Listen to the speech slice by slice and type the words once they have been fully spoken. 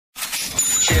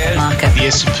shares, market, the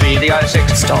S&P, the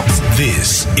ASX stocks.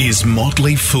 This is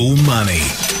Motley Fool Money.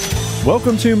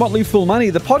 Welcome to Motley Fool Money,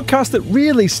 the podcast that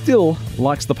really still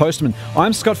likes the postman.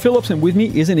 I'm Scott Phillips, and with me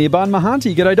is Anirban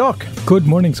Mahanti. G'day, Doc. Good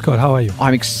morning, Scott. How are you?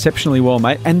 I'm exceptionally well,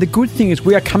 mate. And the good thing is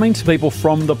we are coming to people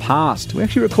from the past. We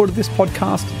actually recorded this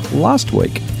podcast last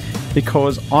week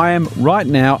because I am right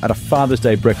now at a Father's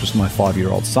Day breakfast with my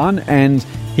 5-year-old son, and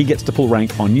he gets to pull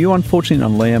rank on you, unfortunately,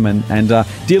 on Liam. And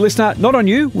dear listener, not on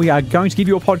you. We are going to give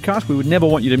you a podcast. We would never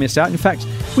want you to miss out. In fact,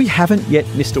 we haven't yet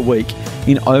missed a week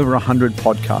in over 100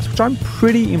 podcasts, which I'm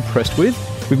pretty impressed with.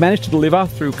 We've managed to deliver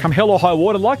through come hell or high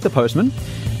water, like the postman,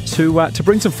 to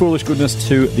bring some foolish goodness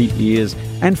to the ears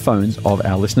and phones of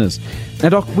our listeners. Now,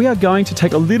 Doc, we are going to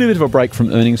take a little bit of a break from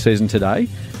earnings season today.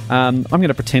 I'm going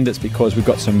to pretend it's because we've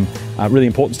got some really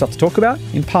important stuff to talk about.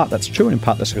 In part, that's true, and in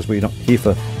part, that's because we're not here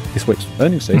for this week's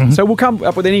earnings season. Mm-hmm. So we'll come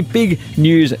up with any big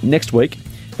news next week.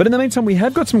 But in the meantime, we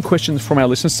have got some questions from our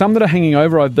listeners, some that are hanging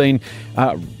over. I've been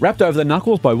wrapped over the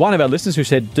knuckles by one of our listeners who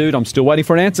said, dude, I'm still waiting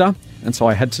for an answer. And so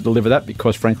I had to deliver that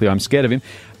because, frankly, I'm scared of him.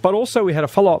 But also we had a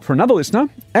follow-up for another listener,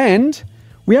 and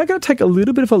we are going to take a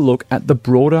little bit of a look at the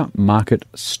broader market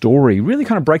story, really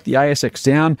kind of break the ASX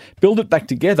down, build it back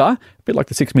together, a bit like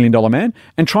the $6 Million Man,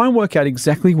 and try and work out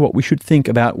exactly what we should think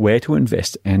about where to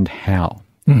invest and how.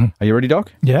 Mm-hmm. Are you ready,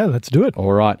 Doc? Yeah, let's do it.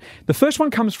 All right. The first one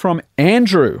comes from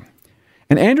Andrew.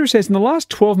 And Andrew says, in the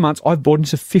last 12 months, I've bought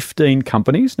into 15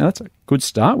 companies. Now, that's a good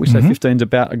start. We say 15 is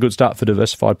about a good start for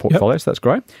diversified portfolios. So that's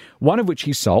great. One of which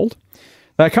he sold.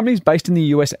 They are companies based in the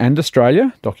US and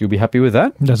Australia. Doc, you'll be happy with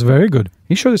that. That's very good.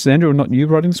 You sure this is Andrew and not you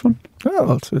writing this one?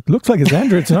 Well, it looks like it's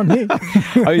Andrew. It's not me.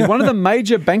 He's one of the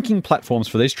major banking platforms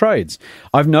for these trades.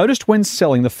 I've noticed when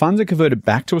selling, the funds are converted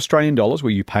back to Australian dollars,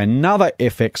 where you pay another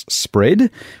FX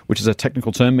spread, which is a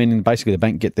technical term meaning basically the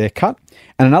bank get their cut,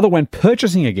 and another when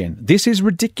purchasing again. This is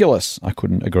ridiculous. I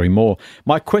couldn't agree more.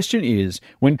 My question is,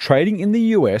 when trading in the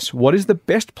US, what is the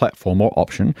best platform or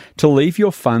option to leave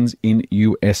your funds in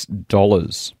US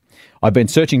dollars? I've been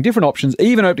searching different options,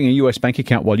 even opening a US bank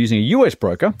account while using a US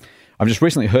broker. I've just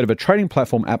recently heard of a trading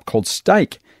platform app called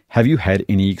Stake. Have you had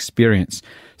any experience?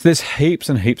 So there's heaps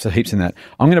and heaps and heaps in that.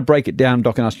 I'm going to break it down,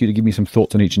 Doc, and ask you to give me some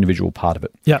thoughts on each individual part of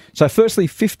it. Yeah. So firstly,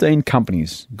 15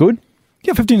 companies. Good?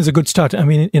 Yeah, 15 is a good start. I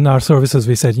mean, in our services,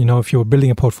 we said, if you're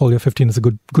building a portfolio, 15 is a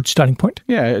good starting point.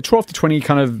 Yeah, 12 to 20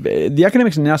 kind of, the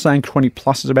academics are now saying 20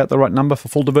 plus is about the right number for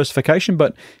full diversification,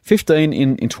 but 15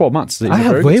 in 12 months. I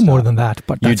have way more than that,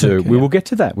 but that's you do. Okay, we will get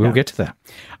to that. We will get to that.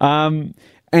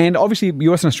 And obviously,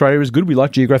 US and Australia is good. We like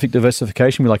geographic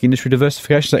diversification. We like industry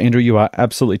diversification. So, Andrew, you are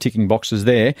absolutely ticking boxes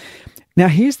there. Now,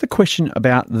 here's the question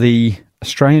about the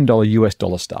Australian dollar, US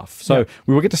dollar stuff. So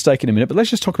we will get to Stake in a minute, but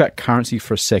let's just talk about currency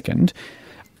for a second.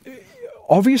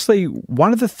 Obviously,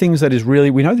 one of the things that is really,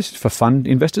 we know this is for fund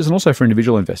investors and also for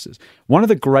individual investors, one of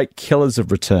the great killers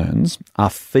of returns are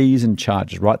fees and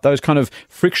charges, right? Those kind of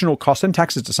frictional costs and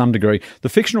taxes to some degree, the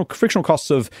frictional costs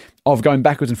of going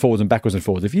backwards and forwards and backwards and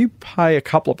forwards. If you pay a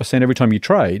couple of percent every time you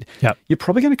trade, you're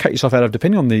probably going to cut yourself out of,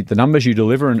 depending on the numbers you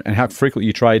deliver and how frequently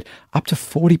you trade, up to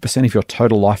 40% of your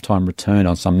total lifetime return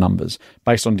on some numbers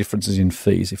based on differences in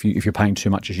fees if you're paying too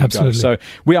much as you go. So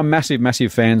we are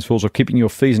massive fans, fools, of keeping your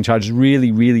fees and charges really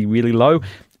low.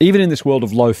 Even in this world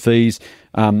of low fees,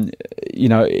 A,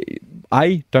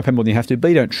 don't pay more than you have to.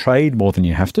 B, don't trade more than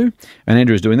you have to. And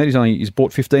Andrew is doing that. He's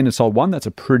bought 15 and sold 1. That's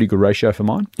a pretty good ratio for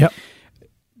mine. Yep.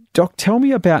 Doc, tell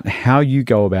me about how you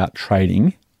go about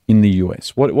trading in the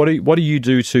US. What do you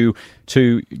do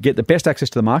to get the best access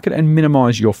to the market and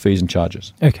minimize your fees and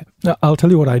charges? Okay. Now, I'll tell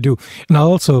you what I do. And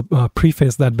I'll also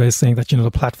preface that by saying that,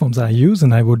 the platforms I use,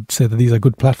 and I would say that these are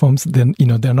good platforms, then,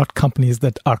 they're not companies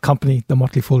that our company, the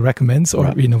Motley Fool, recommends,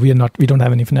 or, we don't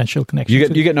have any financial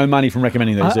connection. You get no money from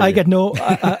recommending those, I get no,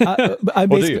 I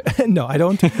basically, do you? No, I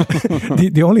don't.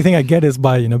 The only thing I get is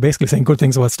by, basically saying good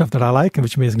things about stuff that I like,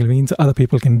 which basically means other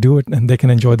people can do it and they can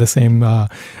enjoy the same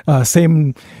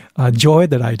joy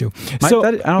that I do.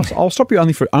 Mate, I'll stop you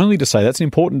only to say that's an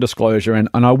important disclosure, and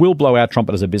I will blow our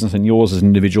trumpet as a business and yours as an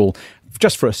individual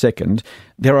just for a second.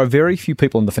 There are very few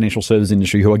people in the financial services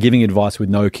industry who are giving advice with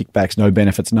no kickbacks, no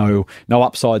benefits, no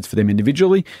upsides for them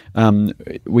individually.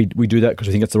 We do that because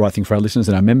we think it's the right thing for our listeners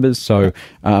and our members. So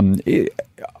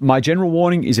my general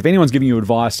warning is, if anyone's giving you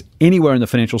advice anywhere in the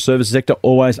financial services sector,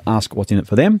 always ask what's in it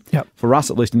for them. Yep. For us,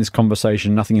 at least in this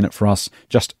conversation, nothing in it for us,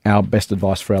 just our best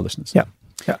advice for our listeners. Yeah.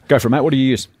 Go for it, mate. What do you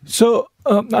use? So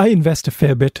I invest a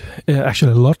fair bit,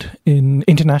 actually a lot,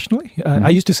 internationally.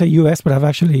 I used to say US, but I've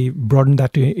actually broadened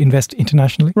that to invest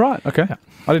internationally. Right, okay. Yeah.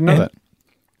 I didn't know that.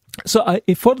 So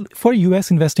for US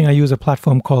investing, I use a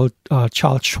platform called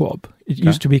Charles Schwab. It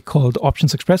used to be called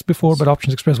Options Express before, but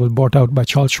Options Express was bought out by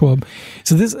Charles Schwab.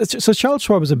 So Charles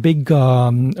Schwab is a big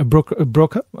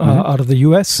broker out of the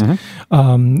US.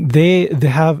 They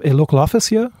have a local office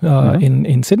here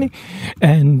in Sydney,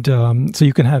 and so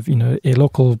you can have a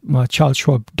local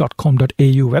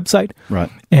charleschwab.com.au website, right?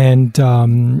 And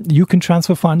you can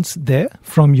transfer funds there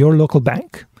from your local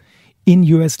bank in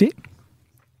USD.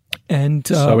 And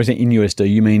so is it in USD?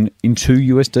 You mean into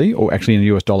USD or actually in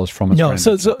US dollars from no?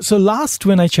 So last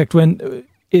when I checked,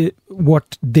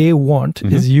 what they want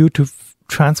is you to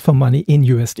transfer money in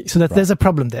USD. So there's a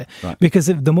problem there, because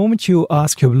if the moment you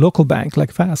ask your local bank, like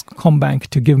if I ask Combank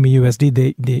to give me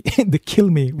USD, they kill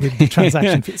me with the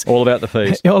transaction fees. All about the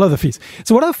fees. All of the fees.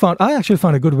 So what I actually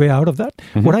found a good way out of that.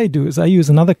 What I do is I use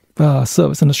another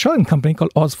service, an Australian company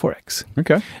called OzForex.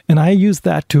 Okay. And I use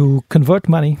that to convert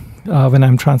money when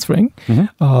I'm transferring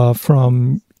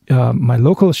from my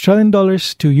local Australian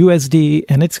dollars to USD,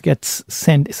 and it gets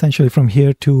sent essentially from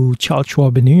here to Charles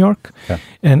Schwab in New York,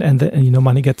 and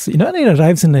money gets and it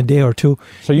arrives in a day or two.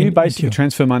 So you basically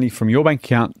transfer money from your bank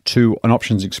account to an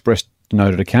Options Express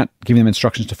noted account, giving them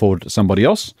instructions to forward it to somebody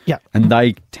else, and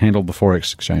they handle the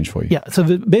Forex exchange for you. Yeah, so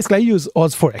basically I use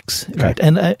OzForex, right?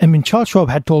 And I mean, Charles Schwab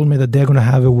had told me that they're going to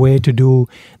have a way to do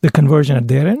the conversion at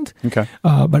their end. Okay.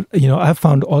 But I've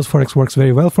found OzForex works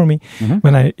very well for me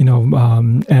when I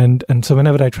and so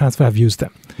whenever I transfer, I've used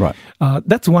them. Right.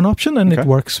 That's one option, and it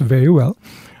works very well.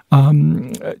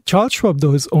 Charles Schwab,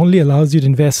 though, only allows you to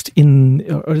invest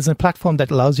or is a platform that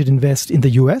allows you to invest in the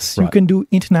US. Right. You can do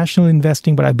international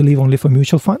investing, but I believe only for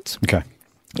mutual funds. Okay.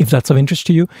 If that's of interest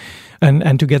to you,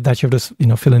 and to get that, you have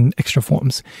to fill in extra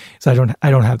forms. So I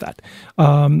don't have that.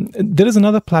 There is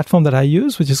another platform that I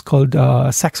use, which is called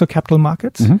Saxo Capital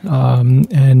Markets,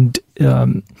 and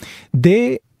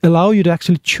they allow you to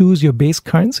actually choose your base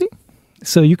currency.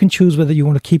 So you can choose whether you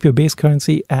want to keep your base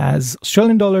currency as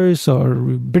Australian dollars or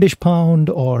British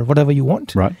pound or whatever you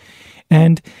want. Right.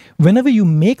 And whenever you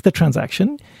make the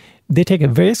transaction, they take a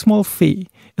very small fee,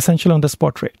 essentially on the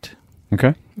spot rate.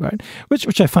 Okay. Right.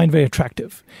 Which I find very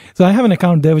attractive. So I have an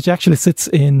account there which actually sits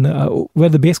in where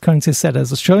the base currency is set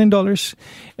as Australian dollars,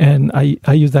 and I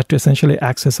use that to essentially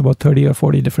access about 30 or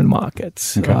 40 different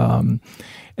markets. Okay.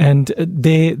 And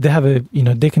they have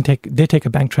they take a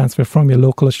bank transfer from your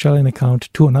local Australian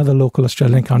account to another local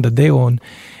Australian account that they own,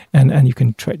 and you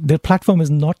can trade. Their platform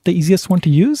is not the easiest one to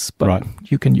use, but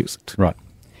you can use it. Right.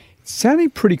 Sounding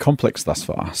pretty complex thus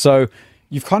far. So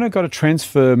you've kind of got to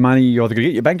transfer money. You're either going to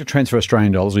get your bank to transfer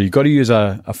Australian dollars, or you've got to use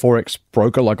a Forex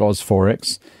broker like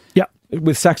OzForex. Yeah.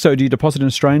 With Saxo, do you deposit in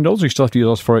Australian dollars, or you still have to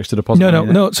use OzForex to deposit?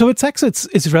 No. So with Saxo,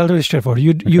 it's relatively straightforward.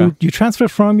 You transfer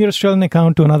from your Australian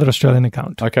account to another Australian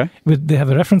account. Okay. They have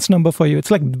a reference number for you. It's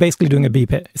like basically doing a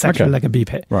BPay. It's actually like a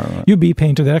BPay. Right. You BPay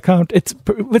into their account.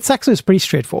 With Saxo, it's pretty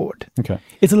straightforward. Okay.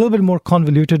 It's a little bit more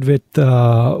convoluted with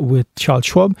Charles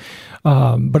Schwab,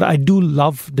 but I do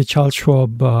love the Charles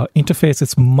Schwab interface.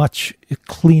 It's much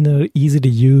cleaner, easy to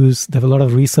use. They have a lot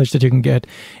of research that you can get,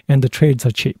 and the trades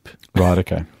are cheap. Right.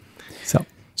 Okay.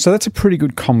 So that's a pretty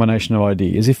good combination of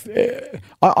ideas. If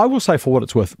I will say, for what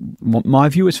it's worth, my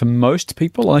view is for most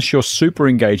people, unless you're super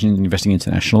engaged in investing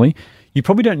internationally, you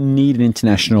probably don't need an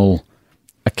international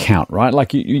account, right?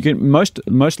 Like you can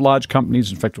most large companies,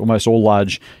 in fact, almost all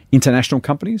large international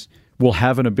companies, will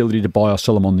have an ability to buy or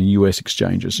sell them on the US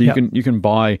exchanges. So you can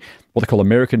buy what they call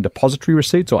American depository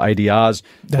receipts, or ADRs,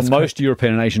 for most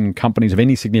European and Asian companies of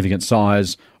any significant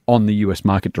size on the US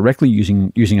market directly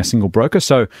using a single broker.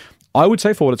 So I would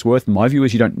say, for what it's worth, my view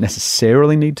is you don't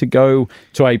necessarily need to go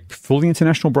to a fully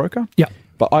international broker. Yeah.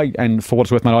 But and for what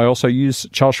it's worth, mate, I also use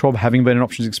Charles Schwab, having been an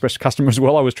Options Express customer as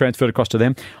well. I was transferred across to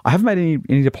them. I haven't made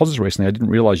any deposits recently. I didn't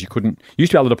realise you couldn't. You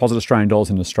used to be able to deposit Australian dollars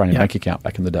in an Australian bank account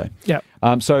back in the day. Yeah.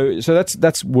 So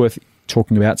that's worth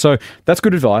talking about. So that's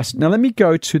good advice. Now let me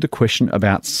go to the question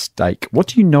about stake. What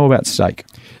do you know about stake?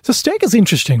 So stake is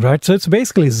interesting, right? So it's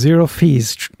basically zero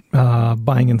fees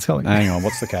buying and selling. Hang on,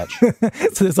 what's the catch?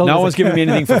 So no one's giving me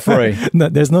anything for free. No,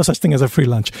 there's no such thing as a free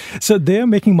lunch. So they're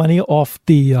making money off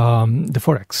the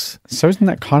Forex. So isn't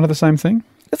that kind of the same thing?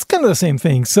 It's kind of the same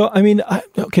thing. So, I mean,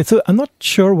 so I'm not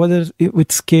sure whether it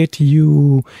would scare to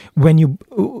you when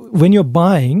you're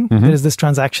buying, there's this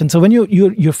transaction. So when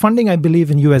you're funding, I believe,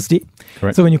 in USD.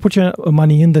 Correct. So when you put your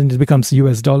money in, then it becomes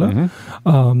US dollar.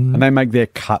 And they make their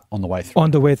cut on the way through.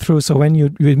 On the way through. So when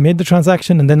you made the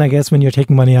transaction, and then I guess when you're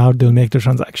taking money out, they'll make the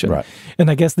transaction. Right.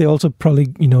 And I guess they also probably,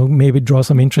 maybe draw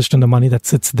some interest on the money that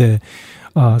sits there.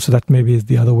 So that maybe is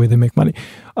the other way they make money.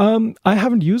 I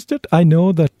haven't used it. I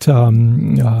know that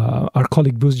our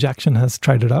colleague Bruce Jackson has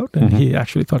tried it out, and he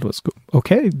actually thought it was good.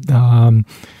 Okay.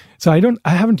 So I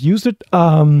haven't used it.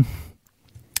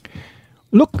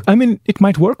 Look, I mean, it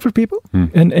might work for people,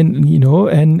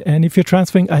 and if you're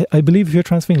transferring, I believe if you're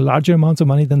transferring larger amounts of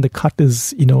money, then the cut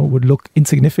is, would look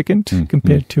insignificant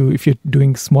compared to if you're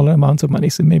doing smaller amounts of money.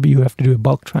 So maybe you have to do a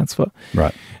bulk transfer,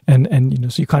 right?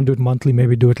 And so you can't do it monthly.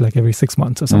 Maybe do it like every 6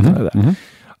 months or something like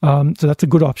that. So that's a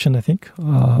good option, I think,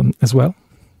 as well.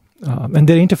 And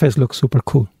their interface looks super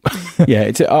cool.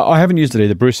 Yeah, I haven't used it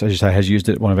either. Bruce, as you say, has used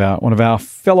it. One of our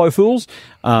fellow fools.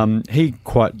 He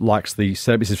quite likes the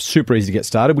setup. It's super easy to get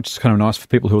started, which is kind of nice for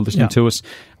people who are listening to us.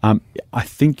 I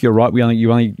think you're right.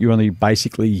 You only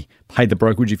basically pay the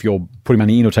brokerage if you're putting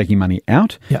money in or taking money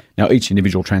out. Yeah. Now, each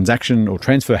individual transaction or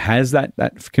transfer has that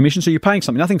commission, so you're paying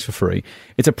something. Nothing's for free.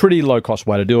 It's a pretty low cost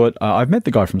way to do it. I've met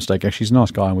the guy from Stake. Actually, he's a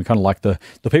nice guy, and we kind of like the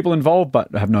people involved,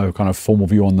 but have no kind of formal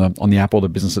view on the app or the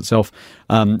business itself.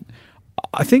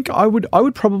 I think I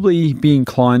would probably be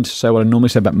inclined to say what I normally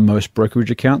say about most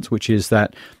brokerage accounts, which is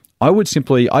that I would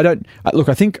simply, I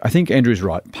think Andrew's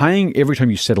right. Paying every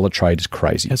time you settle a trade is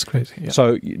crazy. That's crazy. Yeah.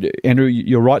 So, Andrew,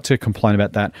 you're right to complain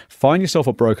about that. Find yourself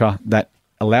a broker that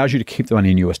allows you to keep the money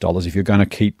in US dollars if you're going to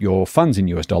keep your funds in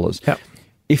US dollars. Yep.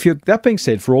 That being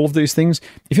said, for all of these things,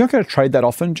 if you're not going to trade that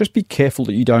often, just be careful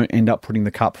that you don't end up putting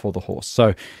the cart before the horse.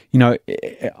 So,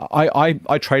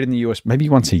 I trade in the US maybe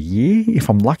once a year if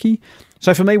I'm lucky.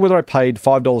 So for me, whether I paid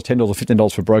 $5, $10, or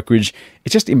 $15 for brokerage,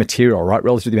 it's just immaterial, right?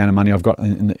 Relative to the amount of money I've got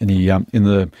in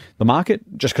the market,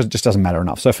 just because it just doesn't matter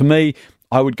enough. So for me,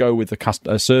 I would go with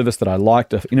a service that I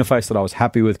liked, an interface that I was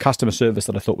happy with, customer service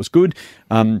that I thought was good.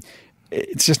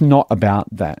 It's just not about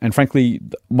that. And frankly,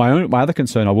 my other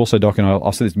concern, I will say, Doc, and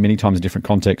I'll say this many times in different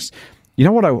contexts. You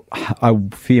know what I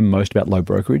fear most about low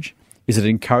brokerage is it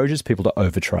encourages people to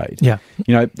overtrade. Yeah.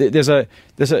 There's a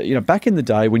back in the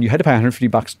day when you had to pay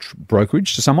 $150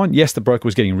 brokerage to someone, yes, the broker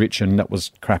was getting rich and that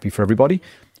was crappy for everybody,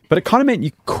 but it kind of meant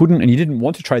you couldn't and you didn't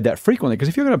want to trade that frequently, because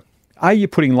if you're going to, you're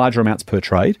putting larger amounts per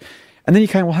trade, and then you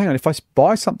came, well, hang on, if I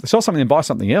sell something and buy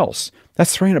something else,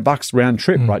 that's $300 round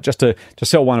trip, right? Just to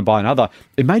sell one and buy another.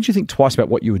 It made you think twice about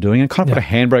what you were doing and kind of put a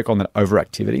handbrake on that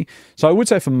overactivity. So I would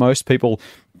say for most people,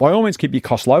 by all means, keep your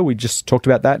costs low. We just talked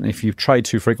about that. And if you trade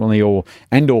too frequently or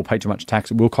pay too much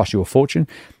tax, it will cost you a fortune.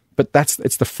 But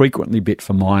it's the frequently bit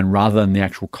for mine rather than the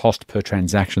actual cost per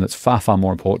transaction that's far, far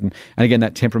more important. And again,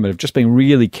 that temperament of just being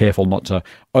really careful not to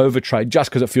overtrade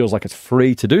just because it feels like it's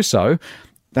free to do so.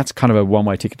 That's kind of a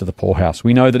one-way ticket to the poorhouse.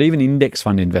 We know that even index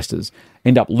fund investors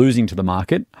end up losing to the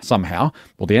market somehow.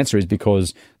 Well, the answer is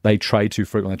because they trade too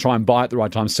frequently. They try and buy at the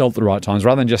right time, sell at the right times,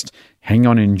 rather than just hang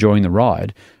on and enjoying the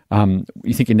ride.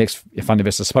 You think index fund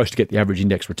investors are supposed to get the average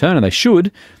index return, and they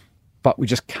should, but we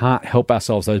just can't help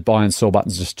ourselves. Those buy and sell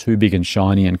buttons are just too big and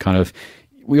shiny, and kind of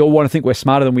we all want to think we're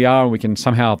smarter than we are, and we can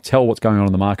somehow tell what's going on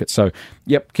in the market. So,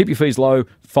 yep, keep your fees low,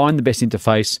 find the best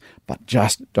interface, but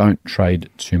just don't trade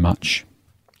too much.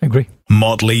 Agree.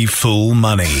 Motley Fool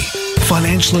Money.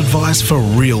 Financial advice for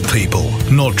real people,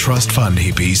 not trust fund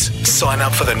hippies. Sign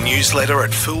up for the newsletter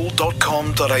at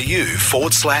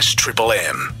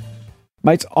fool.com.au/MMM.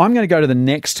 Mates, I'm going to go to the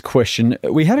next question.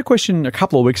 We had a question a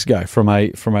couple of weeks ago from a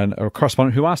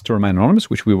correspondent who asked to remain anonymous,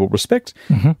 which we will respect.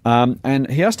 And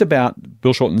he asked about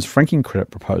Bill Shorten's franking credit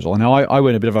proposal. And I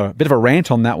went a bit of a rant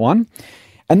on that one.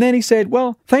 And then he said,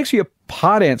 well, thanks for your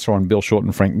part answer on Bill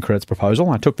Shorten franking credits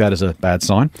proposal. I took that as a bad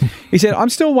sign. He said, I'm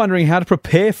still wondering how to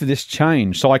prepare for this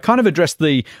change. So I kind of addressed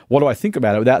the what do I think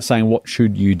about it without saying what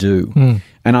should you do.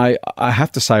 And I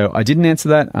have to say I didn't answer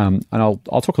that. And I'll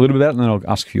talk a little bit about it, and then I'll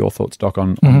ask for your thoughts, Doc,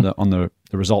 on the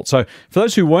results. So for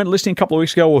those who weren't listening a couple of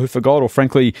weeks ago, or who forgot, or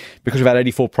frankly, because we've had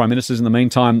 84 prime ministers in the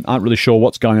meantime, aren't really sure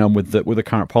what's going on with the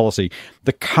current policy.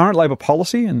 The current Labor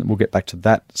policy, and we'll get back to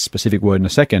that specific word in a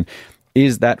second,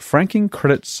 is that franking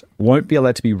credits won't be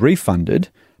allowed to be refunded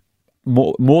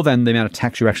more than the amount of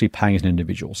tax you're actually paying as an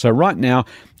individual. So right now,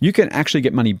 you can actually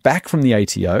get money back from the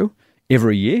ATO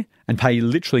every year and pay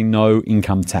literally no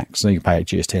income tax. So you can pay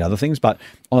GST and other things, but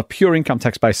on a pure income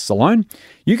tax basis alone,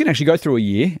 you can actually go through a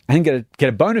year and get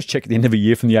a bonus check at the end of a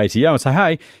year from the ATO and say,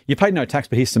 hey, you paid no tax,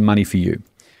 but here's some money for you.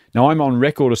 Now, I'm on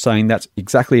record as saying that's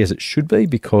exactly as it should be,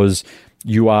 because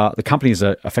the company is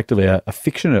effectively a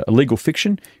fiction, a legal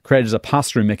fiction, created as a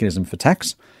pass-through mechanism for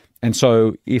tax. And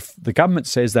so if the government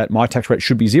says that my tax rate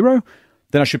should be zero,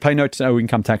 then I should pay no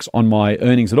income tax on my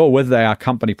earnings at all, whether they are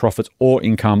company profits or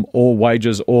income or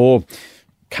wages or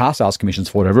car sales commissions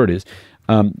for whatever it is.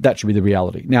 That should be the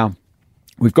reality. Now,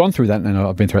 we've gone through that, and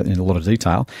I've been through it in a lot of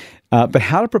detail. But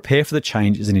how to prepare for the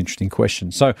change is an interesting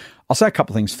question. So I'll say a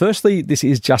couple of things. Firstly, this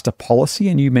is just a policy.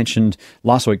 And you mentioned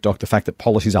last week, Doc, the fact that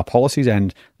policies are policies,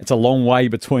 and it's a long way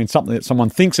between something that someone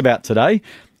thinks about today.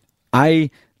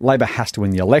 Labor has to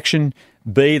win the election.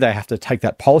 B, they have to take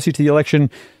that policy to the election.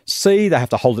 C, they have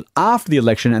to hold it after the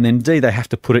election. And then D, they have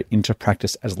to put it into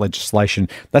practice as legislation.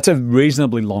 That's a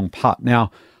reasonably long putt.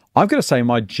 Now, I've got to say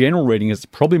my general reading is it's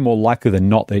probably more likely than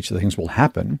not that each of the things will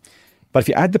happen. But if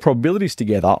you add the probabilities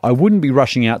together, I wouldn't be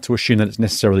rushing out to assume that it's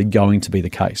necessarily going to be the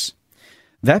case.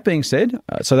 That being said,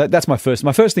 that's my first.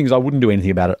 My first thing is I wouldn't do anything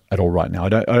about it at all right now. I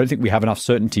don't think we have enough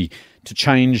certainty to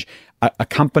change a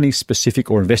company's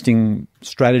specific or investing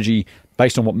strategy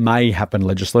based on what may happen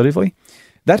legislatively.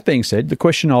 That being said, the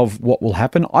question of what will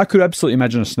happen, I could absolutely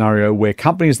imagine a scenario where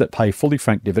companies that pay fully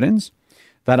franked dividends,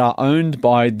 that are owned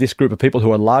by this group of people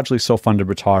who are largely self-funded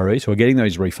retirees who are getting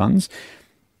those refunds,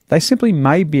 they simply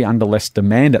may be under less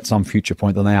demand at some future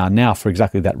point than they are now for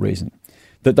exactly that reason.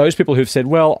 That those people who've said,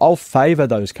 well, I'll favour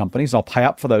those companies, I'll pay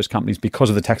up for those companies because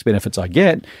of the tax benefits I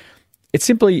get, it's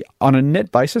simply on a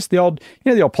net basis, the old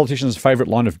politician's favourite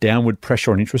line of downward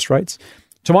pressure on interest rates.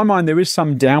 To my mind, there is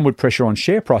some downward pressure on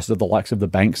share prices of the likes of the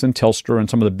banks and Telstra and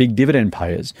some of the big dividend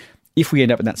payers if we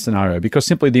end up in that scenario, because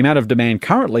simply the amount of demand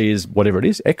currently is whatever it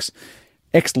is, X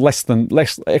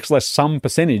less some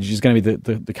percentage is going to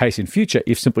be the case in future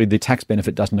if simply the tax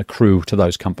benefit doesn't accrue to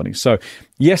those companies. So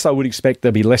yes, I would expect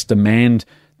there'll be less demand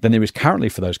than there is currently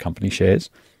for those company shares.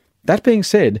 That being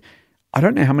said, I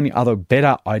don't know how many other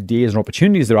better ideas and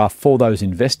opportunities there are for those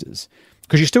investors,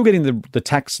 because you're still getting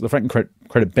the franking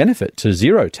credit benefit to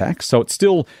zero tax, so it's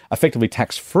still effectively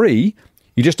tax-free.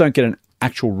 You just don't get an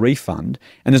actual refund.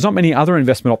 And there's not many other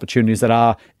investment opportunities that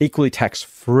are equally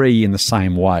tax-free in the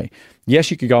same way. Yes,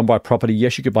 you could go and buy property.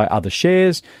 Yes, you could buy other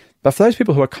shares. But for those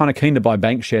people who are kind of keen to buy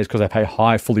bank shares because they pay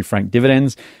high, fully franked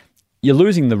dividends, you're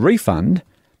losing the refund,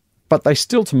 but they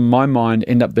still, to my mind,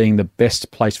 end up being the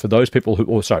best place for those people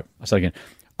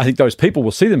I think those people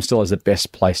will see them still as the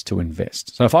best place to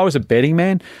invest. So if I was a betting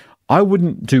man, I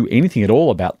wouldn't do anything at all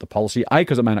about the policy, A,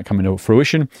 because it may not come into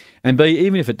fruition, and B,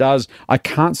 even if it does, I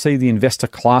can't see the investor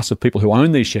class of people who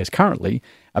own these shares currently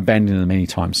abandoning them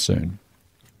anytime soon.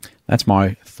 That's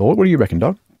my thought. What do you reckon,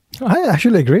 Doug? I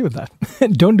actually agree with that.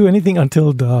 Don't do anything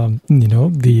until the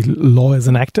law is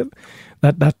enacted.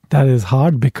 That is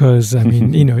hard because, I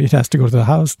mean, it has to go to the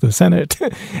House, the Senate.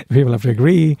 People have to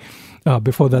agree.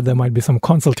 Before that, there might be some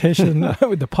consultation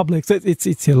with the public. So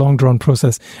it's a long drawn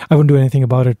process. I wouldn't do anything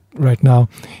about it right now.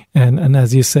 And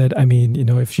as you said, I mean,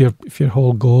 if your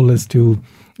whole goal is to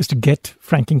get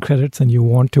franking credits and you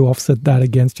want to offset that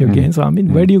against your gains, I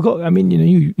mean, where do you go? I mean,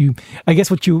 you I guess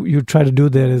what you try to do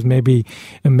there is maybe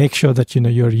make sure that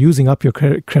you're using up your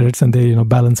credits and they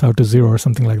balance out to zero or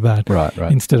something like that. Right.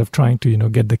 Instead of trying to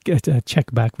get a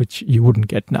check back, which you wouldn't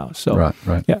get now. So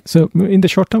right. Yeah. So in the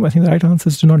short term, I think the right answer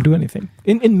is to not do anything.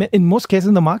 In most cases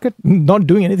in the market, not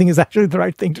doing anything is actually the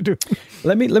right thing to do.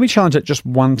 Let me challenge it just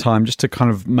one time, just to kind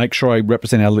of make sure I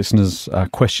represent our listeners'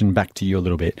 question back to you a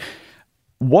little bit.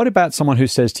 What about someone who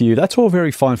says to you, that's all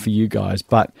very fine for you guys,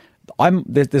 but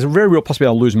there's a very real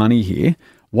possibility I'll lose money here.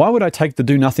 Why would I take the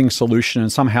do-nothing solution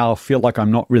and somehow feel like I'm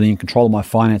not really in control of my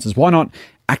finances? Why not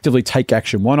actively take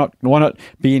action? Why not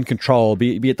be in control,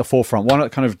 be at the forefront? Why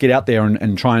not kind of get out there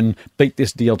and try and beat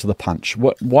this deal to the punch?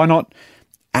 Why not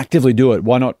actively do it?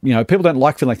 Why not, people don't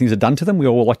like feeling like things are done to them. We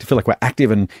all like to feel like we're active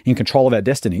and in control of our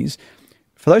destinies.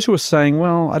 For those who are saying,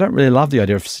 well, I don't really love the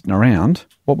idea of sitting around,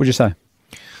 what would you say?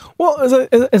 Well,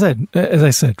 as I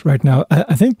said right now,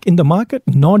 I think in the market,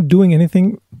 not doing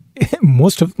anything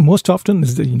most often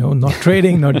is not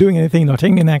trading, not doing anything, not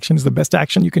taking any action is the best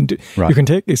action you can do. Right. You can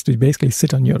take is to basically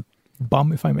sit on your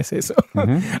bum, if I may say so.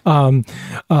 But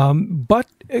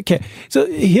okay, so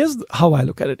here's how I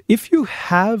look at it. If you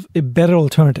have a better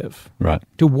alternative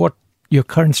to what your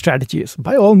current strategy is,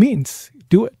 by all means,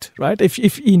 do it. Right? If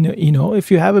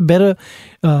you have a better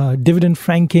dividend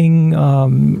franking,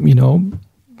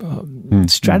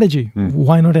 strategy,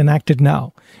 why not enact it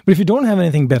now? But if you don't have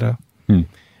anything better,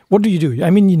 what do you do? I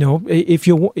mean, if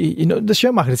the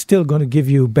share market is still going to give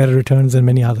you better returns than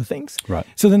many other things. Right.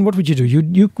 So then what would you do?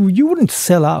 You wouldn't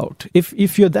sell out.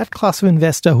 If you're that class of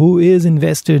investor who is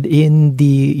invested in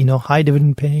the high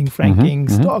dividend paying franking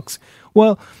stocks,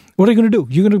 well, what are you going to do?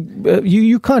 You're going to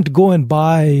you can't go and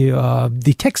buy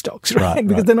the tech stocks, right?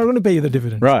 Because they're not going to pay you the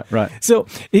dividend. Right. So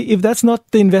if that's not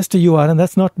the investor you are, and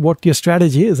that's not what your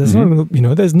strategy is, that's not,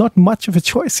 there's not much of a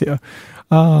choice here.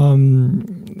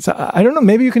 So I don't know.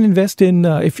 Maybe you can invest in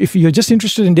if you're just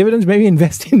interested in dividends, maybe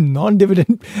invest in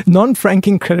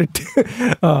non-franking credit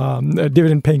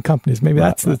dividend-paying companies. Maybe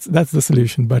that's the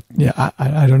solution. But yeah,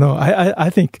 I don't know.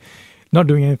 I think not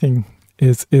doing anything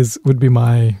would be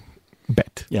my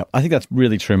bet. Yeah, I think that's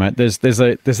really true, mate. There's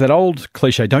that old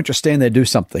cliche, don't just stand there, do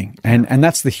something. And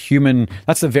that's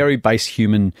the very base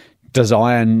human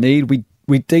desire and need. We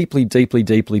we deeply, deeply,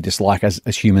 deeply dislike as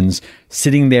humans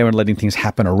sitting there and letting things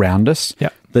happen around us. Yeah.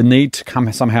 The need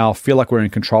to somehow feel like we're in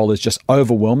control is just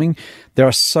overwhelming. There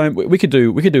are we could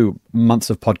do months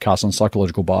of podcasts on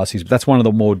psychological biases, but that's one of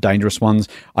the more dangerous ones.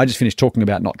 I just finished talking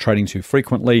about not trading too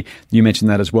frequently. You mentioned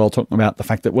that as well, talking about the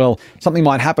fact that, well, something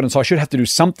might happen, and so I should have to do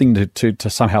something to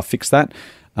somehow fix that.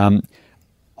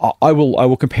 I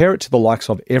will compare it to the likes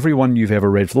of everyone you've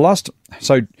ever read for the last.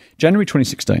 So January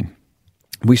 2016,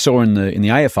 we saw in the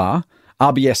AFR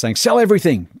RBS saying sell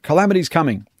everything, calamity's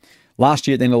coming. Last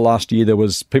year, at the end of last year, there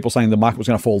was people saying the market was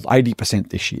going to fall 80%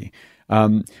 this year.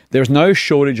 There is no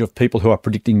shortage of people who are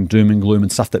predicting doom and gloom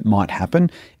and stuff that might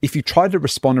happen. If you try to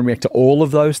respond and react to all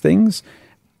of those things,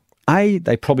 A,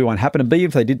 they probably won't happen, and B,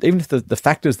 if they did, even if the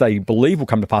factors they believe will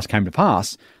come to pass came to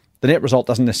pass, the net result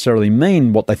doesn't necessarily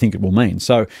mean what they think it will mean.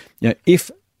 So,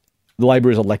 if Labor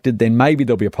is elected, then maybe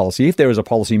there'll be a policy. If there is a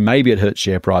policy, maybe it hurts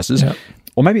share prices. Yep.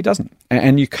 Or maybe it doesn't.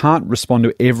 And you can't respond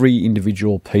to every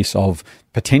individual piece of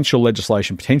potential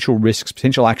legislation, potential risks,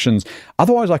 potential actions.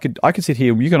 Otherwise, I could sit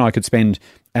here, you and I could spend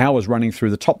hours running through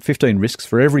the top 15 risks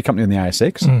for every company in the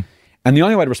ASX. And the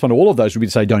only way to respond to all of those would be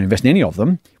to say don't invest in any of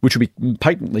them, which would be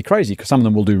patently crazy because some of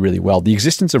them will do really well. The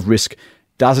existence of risk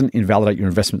doesn't invalidate your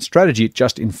investment strategy. It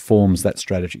just informs that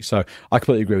strategy. So I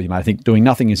completely agree with you, mate. I think doing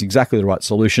nothing is exactly the right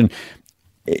solution.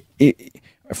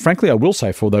 Frankly, I will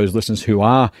say for those listeners who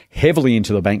are heavily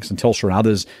into the banks and Telstra and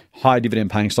others, high dividend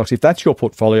paying stocks, if that's your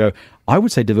portfolio, I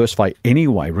would say diversify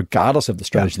anyway, regardless of the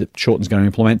strategy that Shorten's going to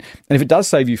implement. And if it does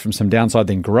save you from some downside,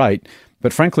 then great.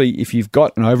 But frankly, if you've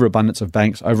got an overabundance of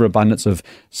banks, overabundance of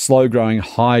slow growing,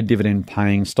 high dividend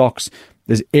paying stocks,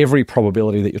 there's every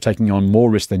probability that you're taking on more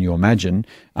risk than you imagine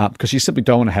because you simply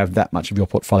don't want to have that much of your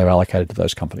portfolio allocated to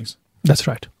those companies. That's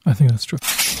right. I think that's true.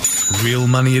 Real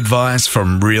money advice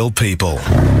from real people.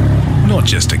 Not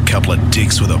just a couple of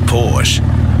dicks with a Porsche.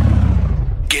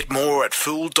 Get more at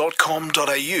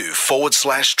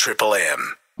fool.com.au/Triple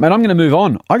M. Mate, I'm going to move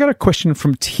on. I got a question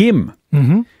from Tim.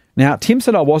 Mm-hmm. Now, Tim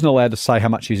said I wasn't allowed to say how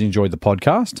much he's enjoyed the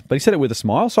podcast, but he said it with a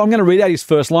smile. So I'm going to read out his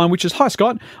first line, which is, "Hi,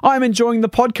 Scott. I am enjoying the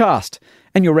podcast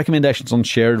and your recommendations on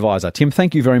Share Advisor." Tim,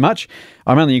 thank you very much.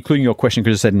 I'm only including your question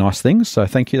because you said nice things, so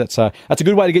thank you. That's a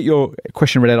good way to get your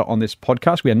question read out on this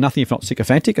podcast. We are nothing if not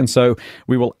sycophantic, and so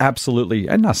we will absolutely,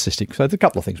 and narcissistic, so there's a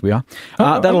couple of things we are.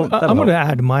 I'm going to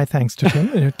add my thanks to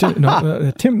Tim.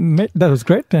 Tim, that was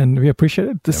great, and we appreciate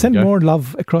it. Send more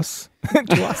love across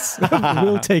to us.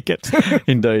 We'll take it.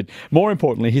 Indeed. More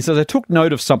importantly, he says, I took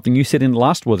note of something you said in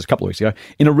a couple of weeks ago,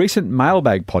 in a recent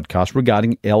Mailbag podcast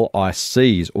regarding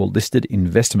LICs, or listed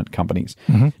investment companies.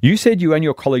 Mm-hmm. You said you and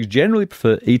your colleagues generally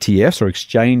prefer ETFs, or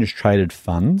exchange-traded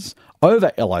funds,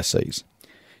 over LICs.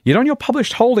 Yet on your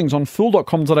published holdings on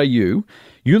fool.com.au, you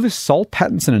list Soul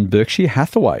Pattinson and Berkshire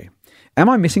Hathaway. Am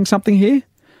I missing something here?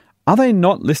 Are they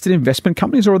not listed investment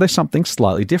companies, or are they something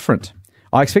slightly different?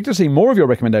 I expect to see more of your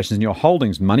recommendations in your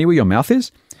holdings. Money where your mouth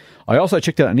is. I also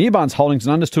checked out Nearbarn's holdings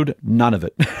and understood none of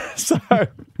it. So,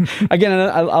 again,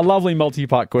 a lovely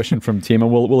multi-part question from Tim,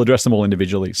 and we'll address them all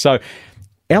individually. So,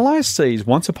 LICs,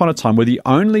 once upon a time, were the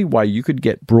only way you could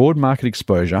get broad market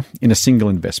exposure in a single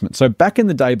investment. So back in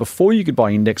the day, before you could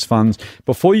buy index funds,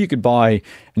 before you could buy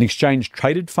an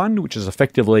exchange-traded fund, which is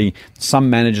effectively some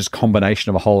manager's combination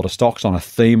of a whole lot of stocks on a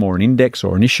theme or an index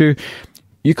or an issue,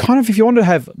 you kind of, if you wanted to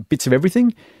have bits of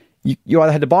everything, you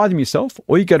either had to buy them yourself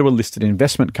or you go to a listed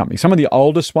investment company. Some of the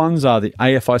oldest ones are the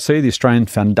AFIC, the Australian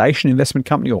Foundation Investment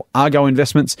Company, or Argo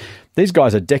Investments. These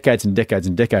guys are decades and decades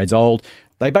and decades old.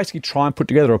 They basically try and put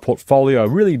together a portfolio, a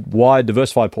really wide,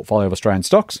 diversified portfolio of Australian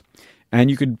stocks.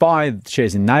 And you could buy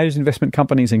shares in those investment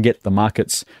companies and get the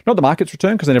markets, not the market's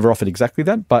return, because they never offered exactly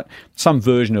that, but some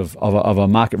version of a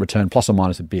market return plus or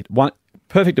minus a bit.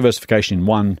 Perfect diversification in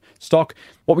one stock,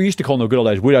 what we used to call in the good old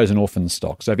days widows and orphans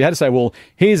stock. So if you had to say, well,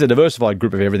 here's a diversified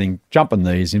group of everything, jump on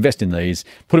these, invest in these,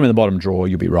 put them in the bottom drawer,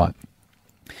 you'll be right.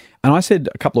 And I said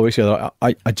a couple of weeks ago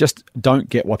that I just don't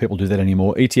get why people do that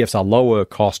anymore. ETFs are lower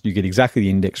cost, you get exactly the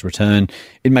index return.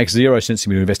 It makes zero sense to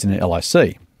me to invest in an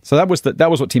LIC. So that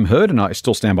was what Tim heard, and I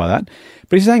still stand by that.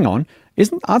 But he says, hang on,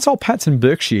 aren't Soul Pattinson and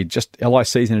Berkshire just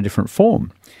LICs in a different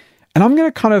form? And I'm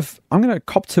going to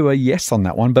cop to a yes on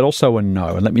that one, but also a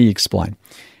no. And let me explain.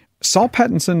 Soul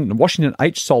Pattinson, Washington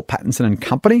H. Soul Pattinson and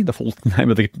Company, the full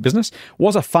name of the business,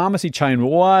 was a pharmacy chain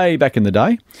way back in the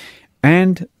day.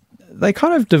 And they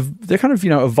kind of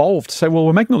evolved to say, well,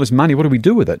 we're making all this money. What do we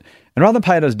do with it? And rather than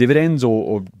pay it as dividends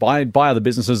or buy other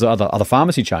businesses, other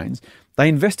pharmacy chains, they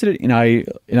invested it in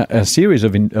a series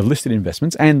of listed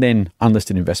investments and then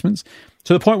unlisted investments,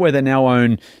 to the point where they now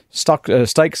own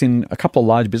stakes in a couple of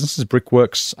large businesses: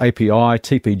 Brickworks, API,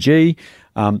 TPG,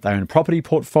 They own a property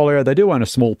portfolio. They do own a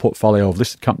small portfolio of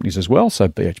listed companies as well, so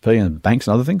BHP and banks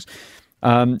and other things.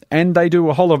 And they do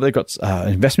a whole lot of, they've got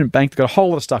an investment bank, they've got a whole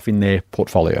lot of stuff in their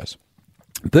portfolios.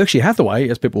 Berkshire Hathaway,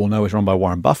 as people will know, is run by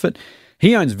Warren Buffett.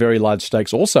 He owns very large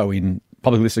stakes also in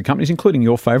publicly listed companies, including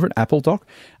your favourite, Apple, Doc.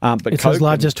 But it's his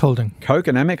largest holding. Coke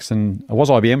and Amex, and it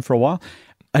was IBM for a while.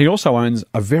 And he also owns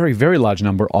a very, very large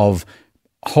number of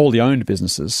wholly owned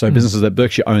businesses, so businesses that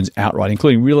Berkshire owns outright,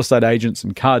 including real estate agents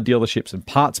and car dealerships and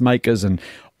parts makers and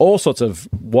all sorts of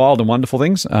wild and wonderful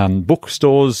things,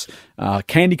 bookstores,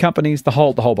 candy companies, the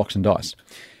whole box and dice.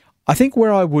 I think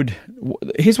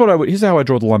here's how I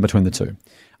draw the line between the two.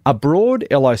 A broad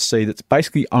LIC that's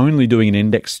basically only doing an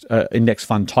index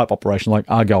fund type operation like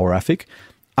Argo or AFIC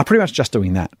are pretty much just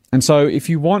doing that. And so if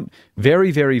you want very,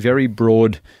 very, very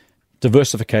broad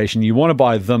diversification, you want to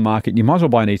buy the market, you might as well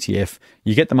buy an ETF.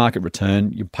 You get the market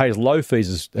return, you pay as low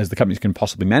fees as the companies can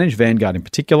possibly manage, Vanguard in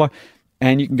particular,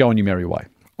 and you can go on your merry way.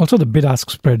 Also, the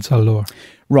bid-ask spreads are lower.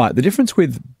 Right. The difference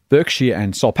with Berkshire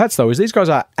and Soul Patts, though, is these guys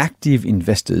are active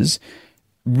investors,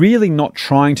 really not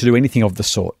trying to do anything of the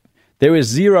sort. There is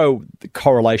zero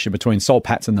correlation between Soul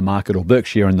Patts and the market or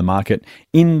Berkshire and the market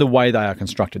in the way they are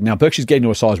constructed. Now, Berkshire's getting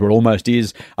to a size where it almost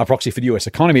is a proxy for the US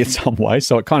economy in some way,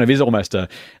 so it kind of is almost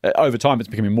over time it's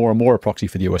becoming more and more a proxy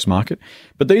for the US market.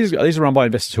 But these are run by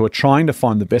investors who are trying to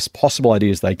find the best possible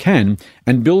ideas they can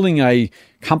and building a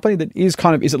company that is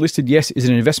is it listed? Yes. Is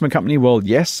it an investment company? Well,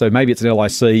 yes. So maybe it's an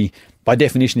LIC by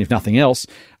definition, if nothing else,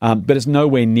 but it's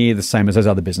nowhere near the same as those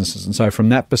other businesses. And so from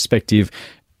that perspective,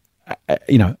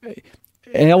 an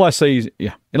LIC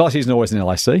isn't always an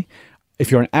LIC.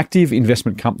 If you're an active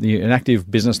investment company, an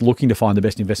active business looking to find the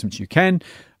best investments you can,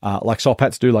 like Soul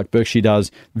Patts do, like Berkshire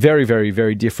does, very, very,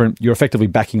 very different. You're effectively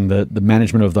backing the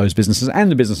management of those businesses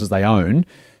and the businesses they own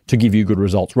to give you good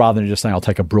results, rather than just saying, I'll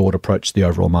take a broad approach to the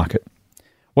overall market.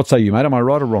 What say you, mate? Am I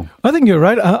right or wrong? I think you're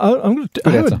right.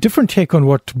 I have a different take on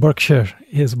what Berkshire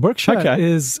is. Berkshire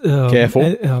is... Careful.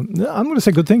 I'm going to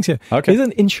say good things here. Okay. It's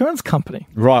an insurance company.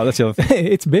 Right, that's the other thing.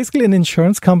 It's basically an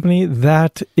insurance company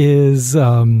that is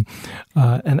an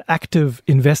active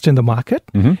investor in the market.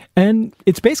 Mm-hmm. And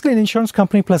it's basically an insurance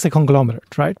company plus a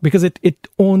conglomerate, right? Because it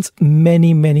owns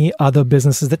many, many other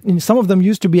businesses that some of them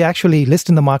used to be actually listed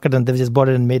in the market and they've just bought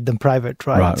it and made them private,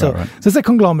 right? So it's a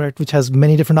conglomerate which has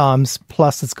many different arms,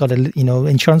 plus it's got a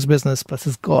insurance business, plus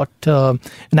it's got an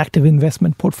active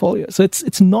investment portfolio. So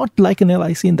it's not like an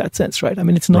LIC in that sense, right? I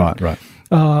mean, it's not. Right.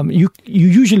 You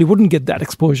usually wouldn't get that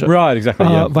exposure, right? Exactly.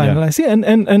 By an LIC,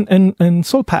 and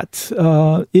Soul Patts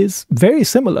is very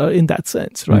similar in that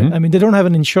sense, right? Mm-hmm. I mean, they don't have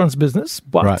an insurance business,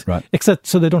 but except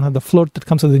so they don't have the float that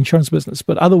comes with the insurance business.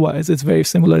 But otherwise, it's very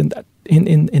similar in that.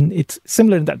 It's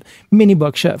similar in that mini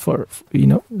Berkshire for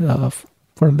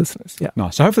listeners. Yeah.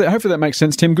 Nice. So hopefully that makes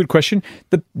sense, Tim. Good question.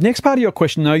 The next part of your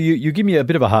question, though, you give me a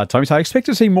bit of a hard time. So I expect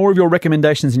to see more of your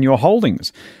recommendations in your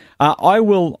holdings. I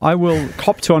will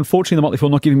cop to, unfortunately, the Motley Fool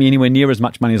not giving me anywhere near as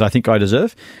much money as I think I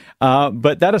deserve.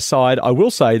 But that aside, I will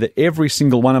say that every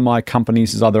single one of my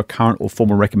companies is either a current or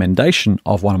former recommendation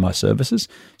of one of my services.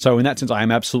 So in that sense, I am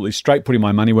absolutely straight putting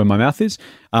my money where my mouth is.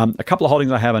 A couple of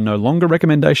holdings I have are no longer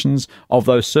recommendations of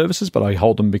those services, but I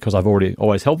hold them because I've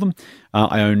always held them.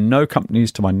 I own no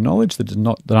companies, to my knowledge,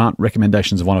 that aren't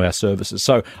recommendations of one of our services.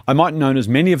 So I mightn't own as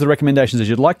many of the recommendations as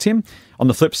you'd like, Tim. On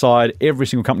the flip side, every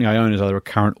single company I own is either a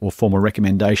current or former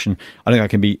recommendation. I don't think I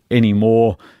can be any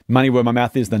more money where my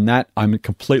mouth is than that. My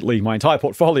entire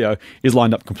portfolio is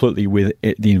lined up completely with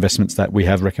the investments that we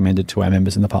have recommended to our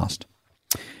members in the past.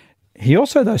 He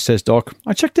also, though, says, Doc,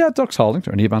 I checked out Doc's holdings,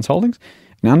 or Nearbuns holdings,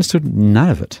 and I understood none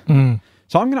of it.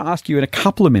 So I'm going to ask you in a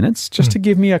couple of minutes just to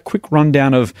give me a quick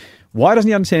rundown of why doesn't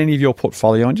he understand any of your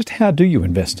portfolio and just how do you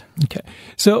invest? Okay.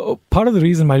 So part of the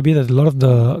reason might be that a lot of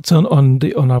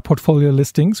on our portfolio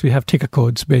listings, we have ticker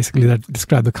codes basically that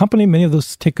describe the company. Many of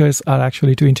those tickers are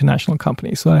actually to international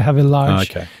companies. So I have a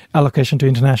large allocation to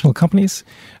international companies,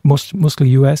 mostly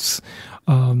US.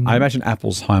 I imagine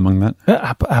Apple's high among that.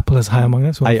 Apple is high among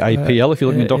that. So AAPL, if you're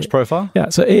looking at Doc's profile? Yeah,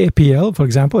 so AAPL, for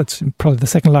example, it's probably the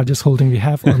second largest holding we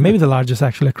have, or maybe the largest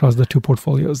actually across the two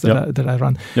portfolios that I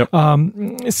run. Yep.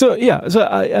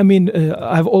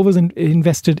 I've always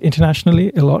invested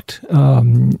internationally a lot,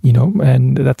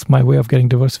 and that's my way of getting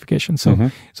diversification.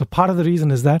 So, so part of the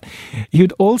reason is that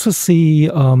you'd also see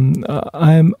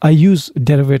I use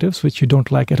derivatives, which you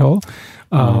don't like at all.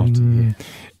 So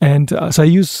I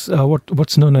use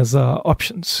what's known as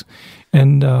options.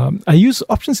 And I use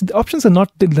options. The options are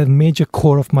not the major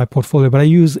core of my portfolio, but I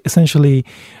use essentially,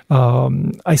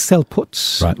 I sell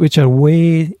puts, Right.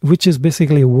 which is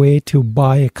basically a way to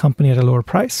buy a company at a lower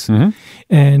price. Mm-hmm.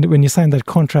 And when you sign that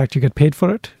contract, you get paid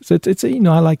for it. So it's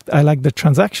I like the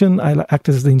transaction. I act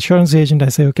as the insurance agent. I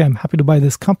say, okay, I'm happy to buy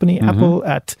this company, Apple,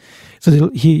 at. So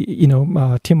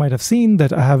Tim might have seen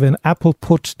that I have an Apple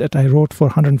put that I wrote for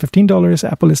 $115.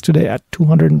 Apple is today at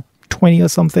 $220 or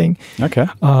something. Okay.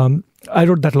 I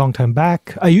wrote that long time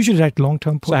back. I usually write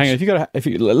long-term puts. So hang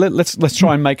on, let's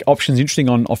try and make options interesting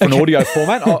on an audio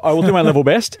format. I will do my level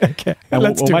best. Okay, and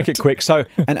we'll make it quick. So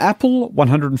an Apple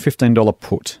 $115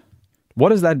 put. What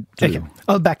does that do? Okay,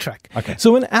 I'll backtrack. Okay.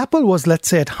 So when Apple was, let's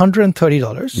say, at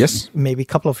 $130, yes, maybe a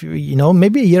couple of,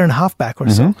 maybe a year and a half back or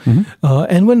so,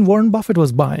 and when Warren Buffett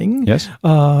was buying, yes,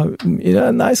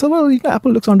 and I said, well,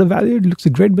 Apple looks undervalued. It looks a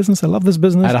great business. I love this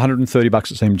business. At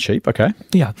 $130, it seemed cheap. Okay.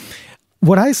 Yeah.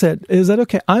 What I said is that,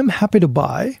 okay, I'm happy to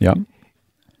buy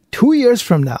 2 years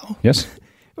from now, yes,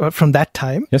 from that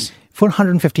time, yes, for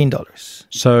 $115.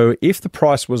 So if the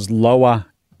price was lower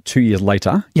 2 years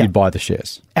later, you'd buy the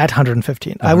shares at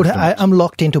 $115. I'm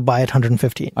locked in to buy at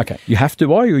 $115. Okay, you have to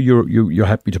buy, or you're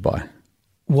happy to buy?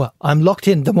 Well, I'm locked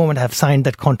in the moment I've signed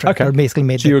that contract, or basically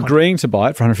made. So you're agreeing to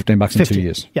buy it for $115 in 2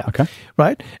 years. Yeah. Okay.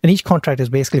 Right, and each contract is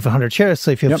basically for 100 shares.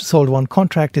 So if you've sold one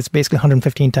contract, it's basically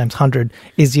 115 times 100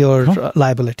 is your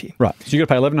liability. Right. So you're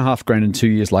going to pay $11,500 in 2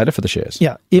 years later for the shares.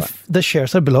 Yeah, if the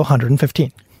shares are below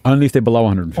 115. Only if they're below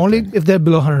 115. Only if they're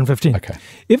below 115. Okay.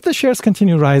 If the shares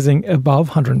continue rising above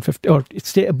 150 or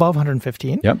stay above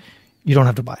 115, you don't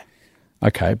have to buy.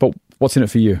 Okay, but what's in it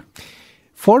for you?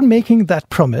 For making that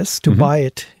promise to buy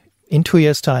it in 2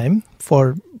 years' time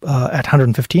for at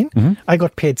 115, I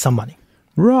got paid some money.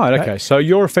 Right, okay. So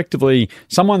you're effectively,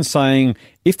 someone's saying,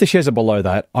 if the shares are below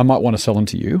that, I might want to sell them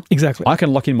to you. Exactly. I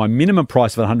can lock in my minimum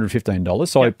price of $115,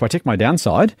 so I protect my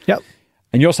downside. Yep.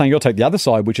 And you're saying you'll take the other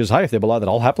side, which is, hey, if they're below that,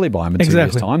 I'll happily buy them in 2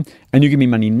 years' time. And you give me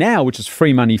money now, which is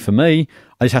free money for me.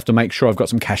 I just have to make sure I've got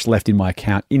some cash left in my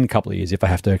account in a couple of years if I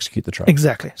have to execute the trade.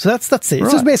 Exactly. So that's it. Right.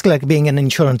 So it's basically like being an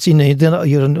insurance.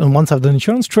 You're on one side of the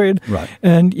insurance trade. Right.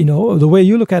 And, the way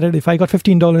you look at it, if I got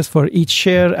 $15 for each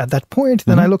share at that point,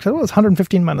 then I looked at, it's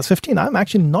 115 minus 15. I'm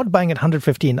actually not buying at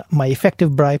 115. My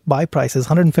effective buy price is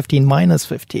 115 minus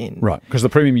 15. Right. Because the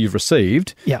premium you've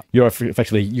received, you're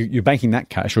effectively, you're banking that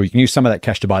cash, or you can use some of that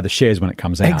cash to buy the shares when it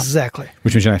comes out. Exactly.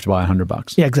 Which means you don't have to buy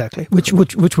 $100. Yeah, exactly. Which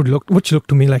looked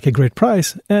to me like a great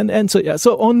price. And so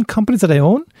on companies that I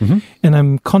own and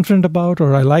I'm confident about,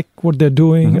 or I like what they're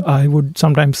doing, I would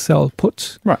sometimes sell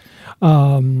puts. Right.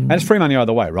 And it's free money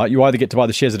either way, right? You either get to buy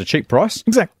the shares at a cheap price,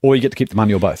 exactly, or you get to keep the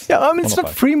money, or both. Yeah, I mean, it's not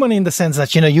free money in the sense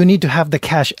that, you need to have the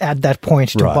cash at that point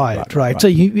to buy it, right? So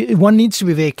one needs to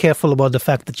be very careful about the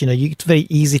fact that, it's very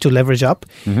easy to leverage up.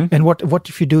 And what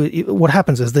if you do, what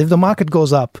happens is that if the market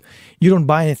goes up, you don't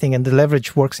buy anything and the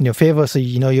leverage works in your favor. So,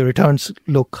 your returns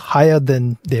look higher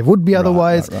than they would be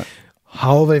otherwise. Right.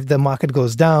 However, if the market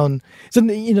goes down, so,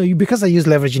 because I use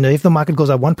leverage, if the market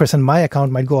goes up 1%, my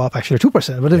account might go up actually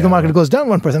 2%. But if the market goes down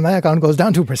 1%, my account goes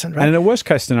down 2%, right? And in a worst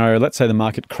case scenario, let's say the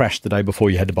market crashed the day before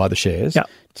you had to buy the shares.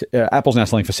 Apple's now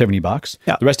selling for $70.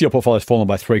 The rest of your portfolio has fallen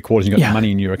by 3/4. You've got the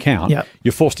money in your account.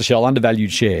 You're forced to sell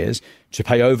undervalued shares to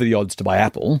pay over the odds to buy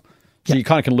Apple. So you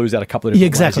kind of can lose out a couple of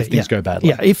different ways if things go badly.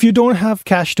 Yeah, if you don't have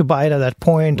cash to buy it at that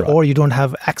point, or you don't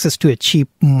have access to a cheap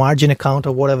margin account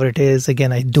or whatever it is,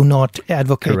 again, I do not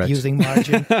advocate using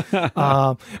margin.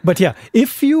 But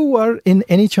if you are in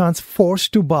any chance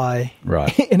forced to buy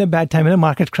in a bad time, in a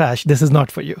market crash, this is not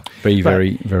for you. Be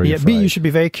very, very afraid. You should be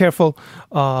very careful.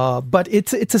 But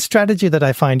it's a strategy that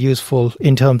I find useful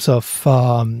in terms of,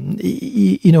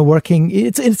 working.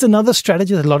 It's another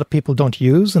strategy that a lot of people don't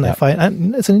use, and I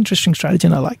find it's an interesting strategy,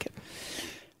 and I like it.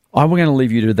 I'm going to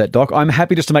leave you to do that, Doc. I'm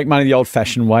happy just to make money the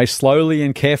old-fashioned way, slowly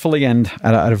and carefully, and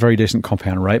at a very decent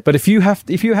compound rate. But if you have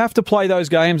to play those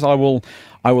games, I will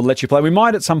let you play. We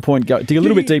might at some point dig a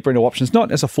little bit deeper into options,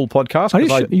 not as a full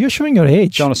podcast. You're showing your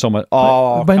age. By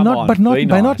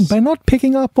not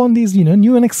picking up on these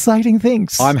new and exciting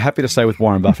things. I'm happy to stay with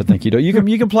Warren Buffett. Thank you.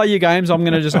 You can play your games. I'm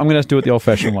going to do it the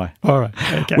old-fashioned way. All right.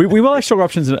 Okay. We will actually talk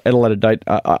options at a later date.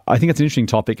 I think it's an interesting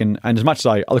topic, and as much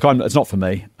as it's not for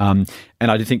me. And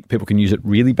I do think people can use it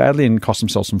really badly and cost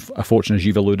themselves a fortune, as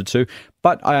you've alluded to.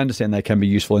 But I understand they can be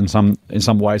useful in some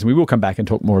ways, and we will come back and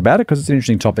talk more about it because it's an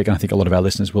interesting topic, and I think a lot of our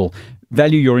listeners will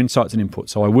value your insights and input.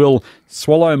 So I will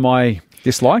swallow my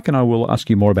dislike, and I will ask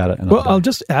you more about it. Well, I'll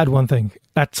just add one thing.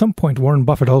 At some point, Warren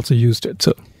Buffett also used it.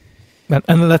 So,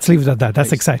 and let's leave it at that.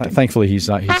 That's exciting. Thankfully, he's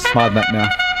smart enough now.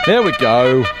 There we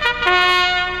go.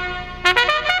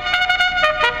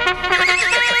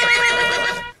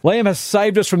 Liam has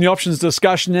saved us from the options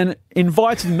discussion and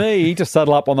invited me to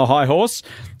saddle up on the high horse.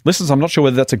 Listeners, I'm not sure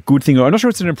whether that's a good thing or I'm not sure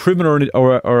if it's an improvement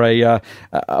or a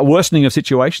worsening of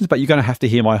situations, but you're going to have to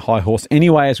hear my high horse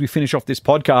anyway as we finish off this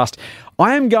podcast.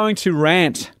 I am going to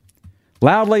rant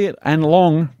loudly and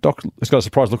long. Doc has got a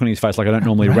surprised look on his face like I don't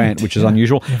normally rant, which is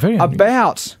unusual,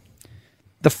 about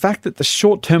the fact that the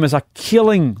short-termers are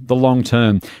killing the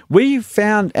long-term. We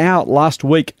found out last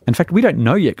week, in fact, we don't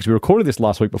know yet because we recorded this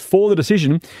last week before the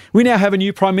decision, we now have a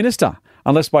new Prime Minister.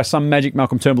 Unless by some magic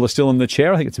Malcolm Turnbull is still in the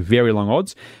chair. I think it's very long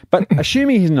odds. But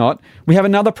assuming he's not, we have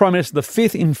another Prime Minister, the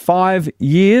 5th in 5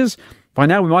 years. By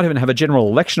now, we might even have a general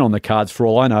election on the cards for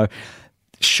all I know.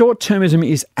 Short-termism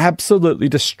is absolutely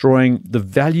destroying the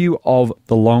value of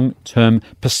the long-term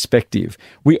perspective.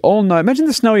 We all know, imagine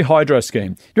the Snowy Hydro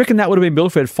scheme. Do you reckon that would have been built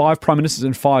if we had 5 prime ministers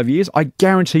in 5 years? I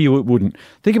guarantee you it wouldn't.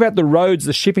 Think about the roads,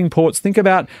 the shipping ports. Think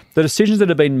about the decisions that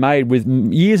have been made with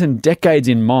years and decades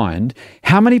in mind.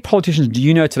 How many politicians do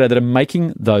you know today that are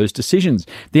making those decisions?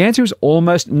 The answer is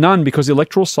almost none because the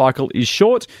electoral cycle is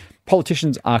short.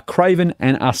 Politicians are craven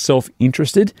and are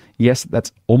self-interested. Yes,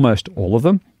 that's almost all of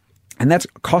them. And that's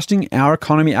costing our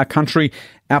economy, our country,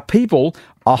 our people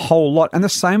a whole lot. And the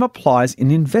same applies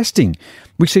in investing.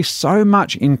 We see so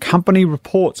much in company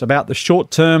reports about the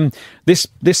short term, this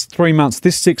 3 months,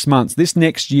 this 6 months, this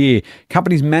next year,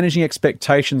 companies managing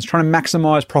expectations, trying to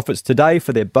maximize profits today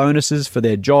for their bonuses, for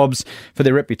their jobs, for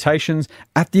their reputations,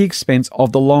 at the expense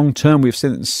of the long term. We've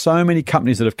seen so many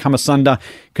companies that have come asunder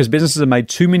because businesses have made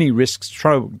too many risks,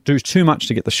 try to do too much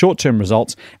to get the short term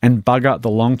results and bugger the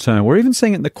long term. We're even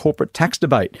seeing it in the corporate tax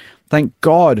debate. Thank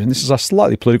God, and this is a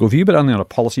slightly political view, but only on a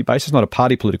policy basis, not a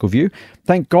party political view.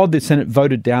 Thank God the Senate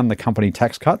voted down the company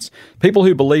tax cuts. People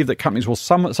who believe that companies will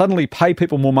suddenly pay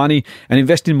people more money and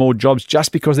invest in more jobs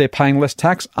just because they're paying less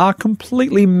tax are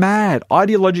completely mad,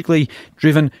 ideologically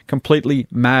driven, completely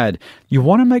mad. You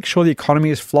want to make sure the economy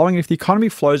is flowing. If the economy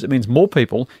flows, it means more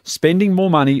people spending more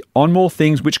money on more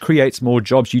things, which creates more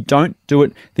jobs. You don't do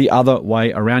it the other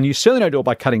way around. You certainly don't do it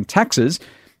by cutting taxes.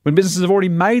 When businesses have already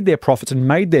made their profits and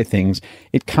made their things,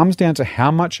 it comes down to how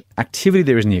much activity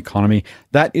there is in the economy.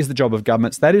 That is the job of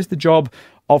governments. That is the job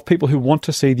of people who want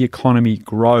to see the economy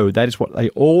grow. That is what they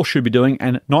all should be doing,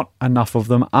 and not enough of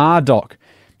them are, Doc.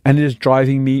 And it is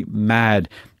driving me mad.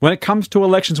 When it comes to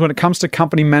elections, when it comes to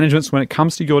company managements, when it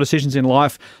comes to your decisions in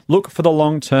life, look for the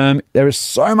long term. There is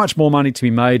so much more money to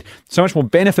be made, so much more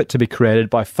benefit to be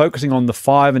created by focusing on the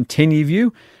 5 and 10 year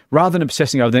view, rather than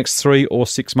obsessing over the next 3 or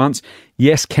 6 months.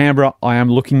 Yes, Canberra, I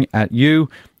am looking at you.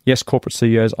 Yes, corporate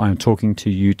CEOs, I am talking to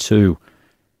you too.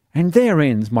 And there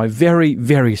ends my very,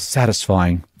 very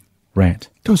satisfying rant.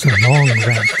 It was a long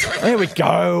rant. There we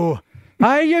go.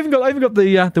 Hey, you even got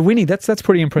the Winnie. That's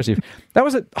pretty impressive. That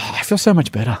was it. Oh, I feel so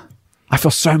much better. I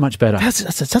feel so much better.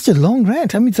 That's such a long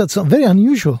rant. I mean, that's very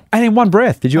unusual. And in one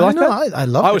breath. Did you like that? I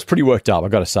love it. I was pretty worked up,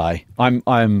 I've got to say.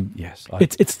 Yes.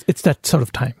 It's that sort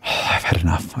of time. I've had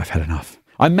enough.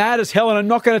 I'm mad as hell and I'm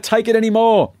not going to take it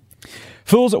anymore.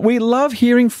 Fools, we love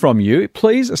hearing from you.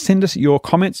 Please send us your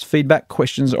comments, feedback,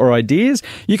 questions or ideas.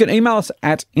 You can email us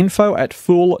at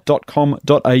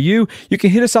info@fool.com.au. You can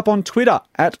hit us up on Twitter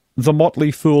at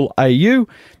 @TheMotleyFoolAU. You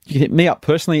can hit me up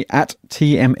personally at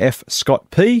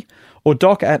TMFScottP or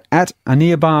Doc at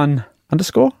 @Anirban_.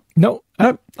 No.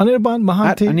 Anirban Mahanti.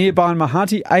 At Anirban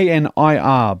Mahanti,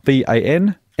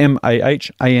 ANIRBAN.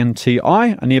 MAHANTI,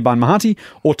 Anirban Mahanti,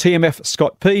 or TMF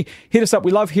Scott P. Hit us up.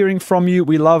 We love hearing from you.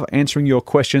 We love answering your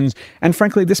questions. And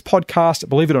frankly, this podcast,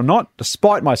 believe it or not,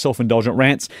 despite my self-indulgent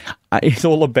rants, it's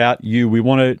all about you. We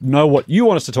want to know what you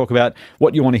want us to talk about,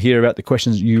 what you want to hear about, the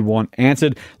questions you want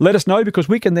answered. Let us know because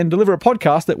we can then deliver a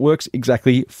podcast that works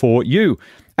exactly for you.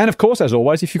 And of course, as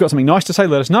always, if you've got something nice to say,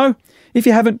 let us know. If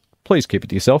you haven't, please keep it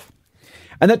to yourself.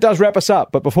 And that does wrap us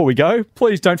up. But before we go,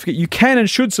 please don't forget you can and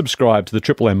should subscribe to the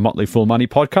Triple M Motley Fool Money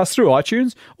podcast through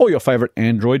iTunes or your favourite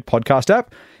Android podcast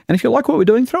app. And if you like what we're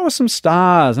doing, throw us some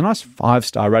stars. A nice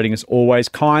 5-star rating is always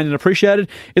kind and appreciated.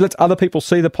 It lets other people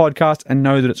see the podcast and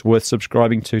know that it's worth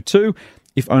subscribing to too,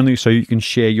 if only so you can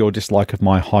share your dislike of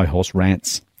my high horse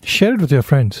rants. Share it with your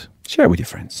friends. Share it with your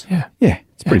friends. Yeah.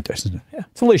 It's pretty decent, isn't it? Yeah.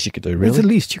 It's the least you could do, really. It's the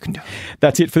least you can do.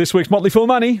 That's it for this week's Motley Fool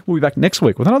Money. We'll be back next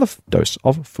week with another dose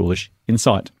of foolish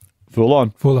insight. Fool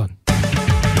on. Fool on.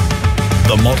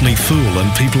 The Motley Fool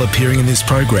and people appearing in this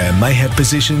program may have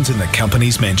positions in the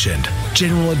companies mentioned.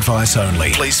 General advice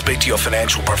only. Please speak to your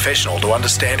financial professional to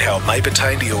understand how it may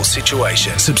pertain to your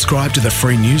situation. Subscribe to the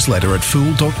free newsletter at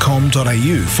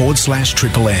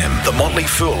fool.com.au/Triple M. The Motley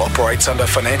Fool operates under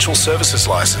Financial Services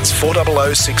Licence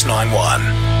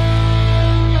 400691.